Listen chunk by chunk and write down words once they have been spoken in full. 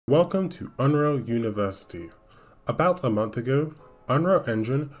Welcome to Unreal University. About a month ago, Unreal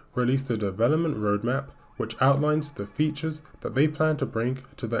Engine released the development roadmap which outlines the features that they plan to bring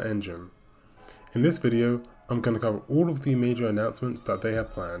to the engine. In this video, I'm going to cover all of the major announcements that they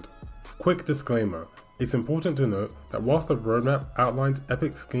have planned. Quick disclaimer, it's important to note that whilst the roadmap outlines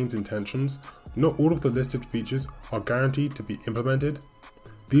Epic Games' intentions, not all of the listed features are guaranteed to be implemented.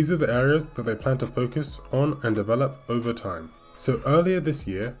 These are the areas that they plan to focus on and develop over time. So earlier this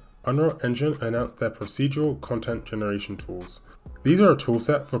year, Unreal Engine announced their procedural content generation tools. These are a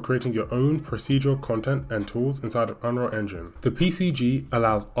toolset for creating your own procedural content and tools inside of Unreal Engine. The PCG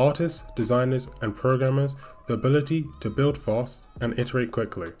allows artists, designers, and programmers the ability to build fast and iterate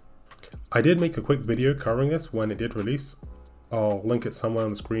quickly. I did make a quick video covering this when it did release. I'll link it somewhere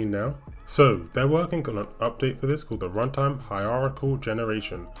on the screen now. So they're working on an update for this called the Runtime Hierarchical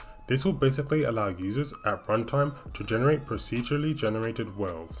Generation. This will basically allow users at runtime to generate procedurally generated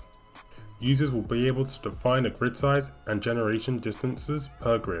worlds. Users will be able to define a grid size and generation distances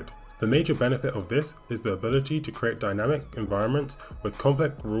per grid. The major benefit of this is the ability to create dynamic environments with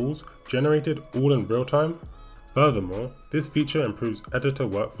complex rules generated all in real time. Furthermore, this feature improves editor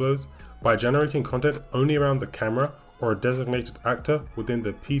workflows by generating content only around the camera or a designated actor within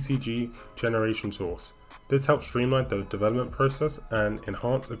the PCG generation source. This helps streamline the development process and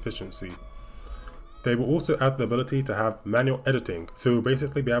enhance efficiency. They will also add the ability to have manual editing, so you'll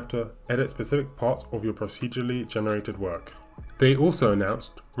basically be able to edit specific parts of your procedurally generated work. They also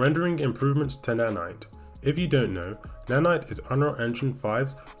announced rendering improvements to Nanite. If you don't know, Nanite is Unreal Engine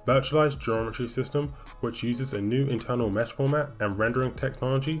 5's virtualized geometry system which uses a new internal mesh format and rendering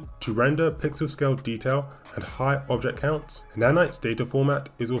technology to render pixel scale detail and high object counts. Nanite's data format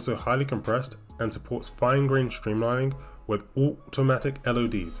is also highly compressed and supports fine-grained streamlining with automatic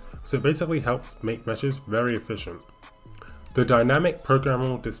LODs, so it basically helps make meshes very efficient. The dynamic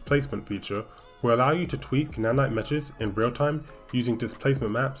programmable displacement feature will allow you to tweak Nanite meshes in real time using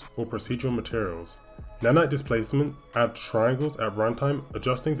displacement maps or procedural materials. Nanite displacement adds triangles at runtime,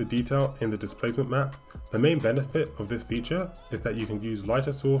 adjusting the detail in the displacement map. The main benefit of this feature is that you can use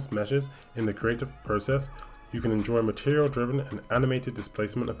lighter source meshes in the creative process. You can enjoy material-driven and animated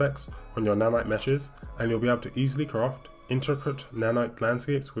displacement effects on your Nanite meshes, and you'll be able to easily craft intricate Nanite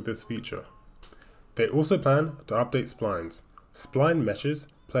landscapes with this feature. They also plan to update splines. Spline meshes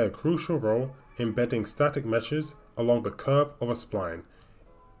play a crucial role in embedding static meshes along the curve of a spline.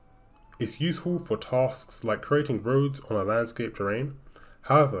 It's useful for tasks like creating roads on a landscape terrain.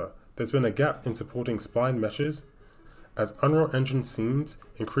 However, there's been a gap in supporting spline meshes as Unreal Engine scenes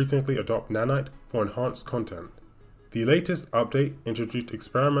increasingly adopt Nanite for enhanced content. The latest update introduced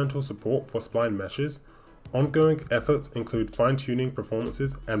experimental support for spline meshes. Ongoing efforts include fine-tuning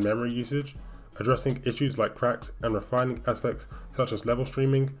performances and memory usage, addressing issues like cracks and refining aspects such as level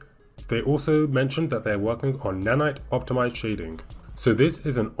streaming. They also mentioned that they're working on Nanite optimized shading. So this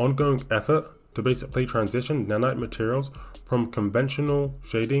is an ongoing effort to basically transition Nanite materials from conventional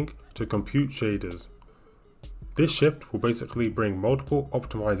shading to compute shaders. This shift will basically bring multiple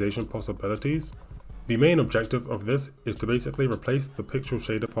optimization possibilities. The main objective of this is to basically replace the pixel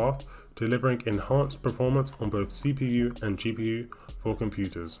shader path, delivering enhanced performance on both CPU and GPU for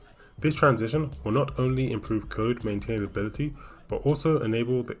computers. This transition will not only improve code maintainability, but also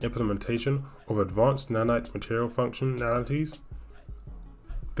enable the implementation of advanced Nanite material functionalities.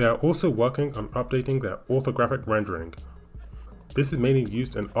 They are also working on updating their orthographic rendering. This is mainly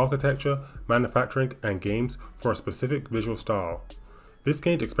used in architecture, manufacturing, and games for a specific visual style. This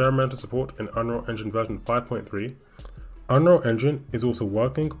gained experimental support in Unreal Engine version 5.3. Unreal Engine is also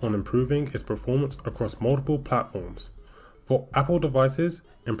working on improving its performance across multiple platforms. For Apple devices,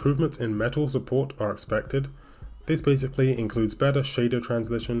 improvements in Metal support are expected. This basically includes better shader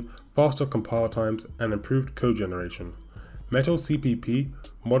translation, faster compile times, and improved code generation. Metal CPP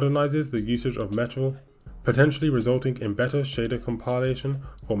modernizes the usage of Metal, potentially resulting in better shader compilation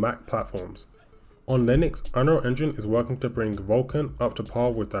for Mac platforms. On Linux, Unreal Engine is working to bring Vulkan up to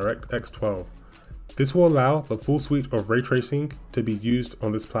par with DirectX 12. This will allow the full suite of ray tracing to be used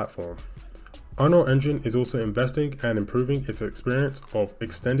on this platform. Unreal Engine is also investing and improving its experience of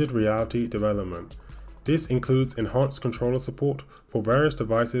extended reality development. This includes enhanced controller support for various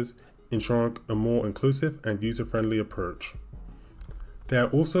devices, ensuring a more inclusive and user-friendly approach. They are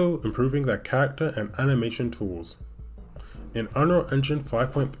also improving their character and animation tools. In Unreal Engine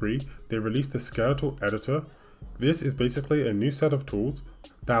 5.3, they released the Skeletal Editor. This is basically a new set of tools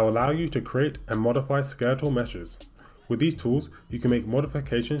that will allow you to create and modify skeletal meshes. With these tools, you can make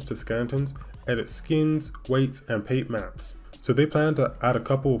modifications to skeletons, edit skins, weights, and paint maps. So they plan to add a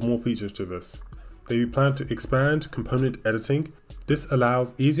couple of more features to this. They plan to expand component editing This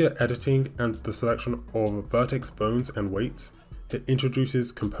allows easier editing and the selection of vertex bones and weights. It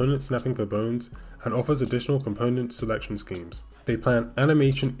introduces component snapping for bones and offers additional component selection schemes. They plan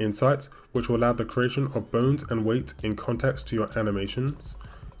animation insights, which will allow the creation of bones and weights in context to your animations.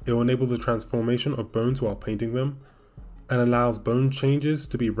 It will enable the transformation of bones while painting them, and allows bone changes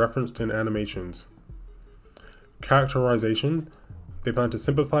to be referenced in animations. Characterization. They plan to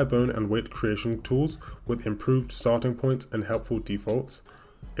simplify bone and weight creation tools with improved starting points and helpful defaults.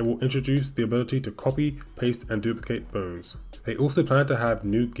 It will introduce the ability to copy, paste, and duplicate bones. They also plan to have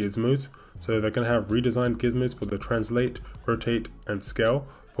new gizmos, so they're going to have redesigned gizmos for the translate, rotate, and scale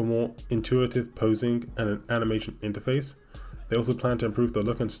for more intuitive posing and an animation interface. They also plan to improve the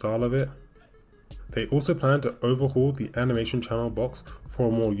look and style of it. They also plan to overhaul the animation channel box for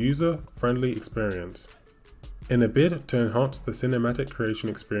a more user-friendly experience. In a bid to enhance the cinematic creation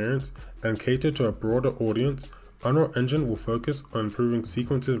experience and cater to a broader audience, Unreal Engine will focus on improving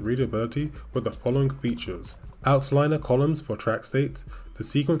sequences readability with the following features. Outliner columns for track states. The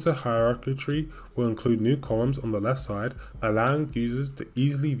sequencer hierarchy tree will include new columns on the left side, allowing users to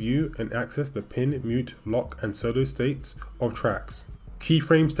easily view and access the pin, mute, lock, and solo states of tracks.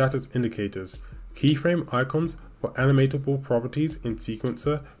 Keyframe status indicators. Keyframe icons for animatable properties in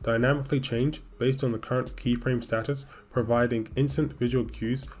sequencer dynamically change based on the current keyframe status, providing instant visual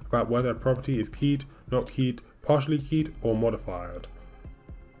cues about whether a property is keyed, not keyed, partially keyed, or modified.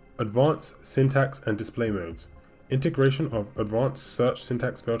 Advanced syntax and display modes. Integration of advanced search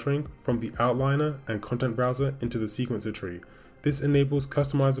syntax filtering from the outliner and content browser into the sequencer tree. This enables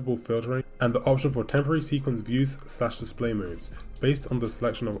customizable filtering and the option for temporary sequence views / display modes based on the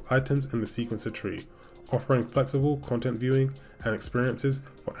selection of items in the sequencer tree, offering flexible content viewing and experiences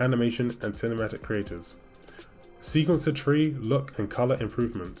for animation and cinematic creators. Sequencer tree look and color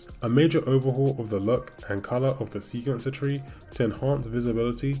improvements. A major overhaul of the look and color of the sequencer tree to enhance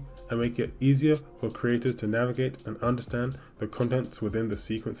visibility and make it easier for creators to navigate and understand the contents within the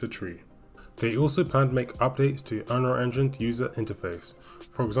sequencer tree. They also plan to make updates to Unreal Engine's user interface,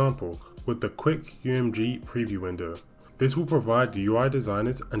 for example, with the quick UMG preview window. This will provide UI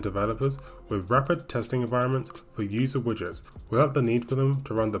designers and developers with rapid testing environments for user widgets without the need for them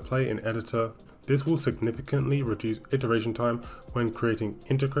to run the play in editor. This will significantly reduce iteration time when creating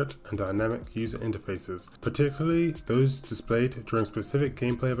intricate and dynamic user interfaces, particularly those displayed during specific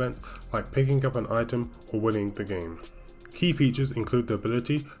gameplay events like picking up an item or winning the game. Key features include the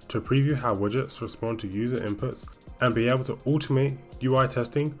ability to preview how widgets respond to user inputs and be able to automate UI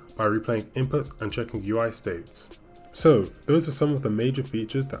testing by replaying inputs and checking UI states. So, those are some of the major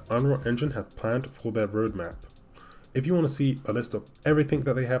features that Unreal Engine have planned for their roadmap. If you want to see a list of everything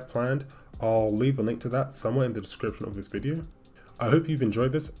that they have planned, I'll leave a link to that somewhere in the description of this video. I hope you've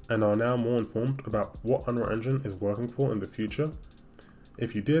enjoyed this and are now more informed about what Unreal Engine is working for in the future.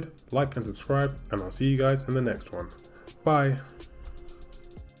 If you did, like and subscribe, and I'll see you guys in the next one. Bye!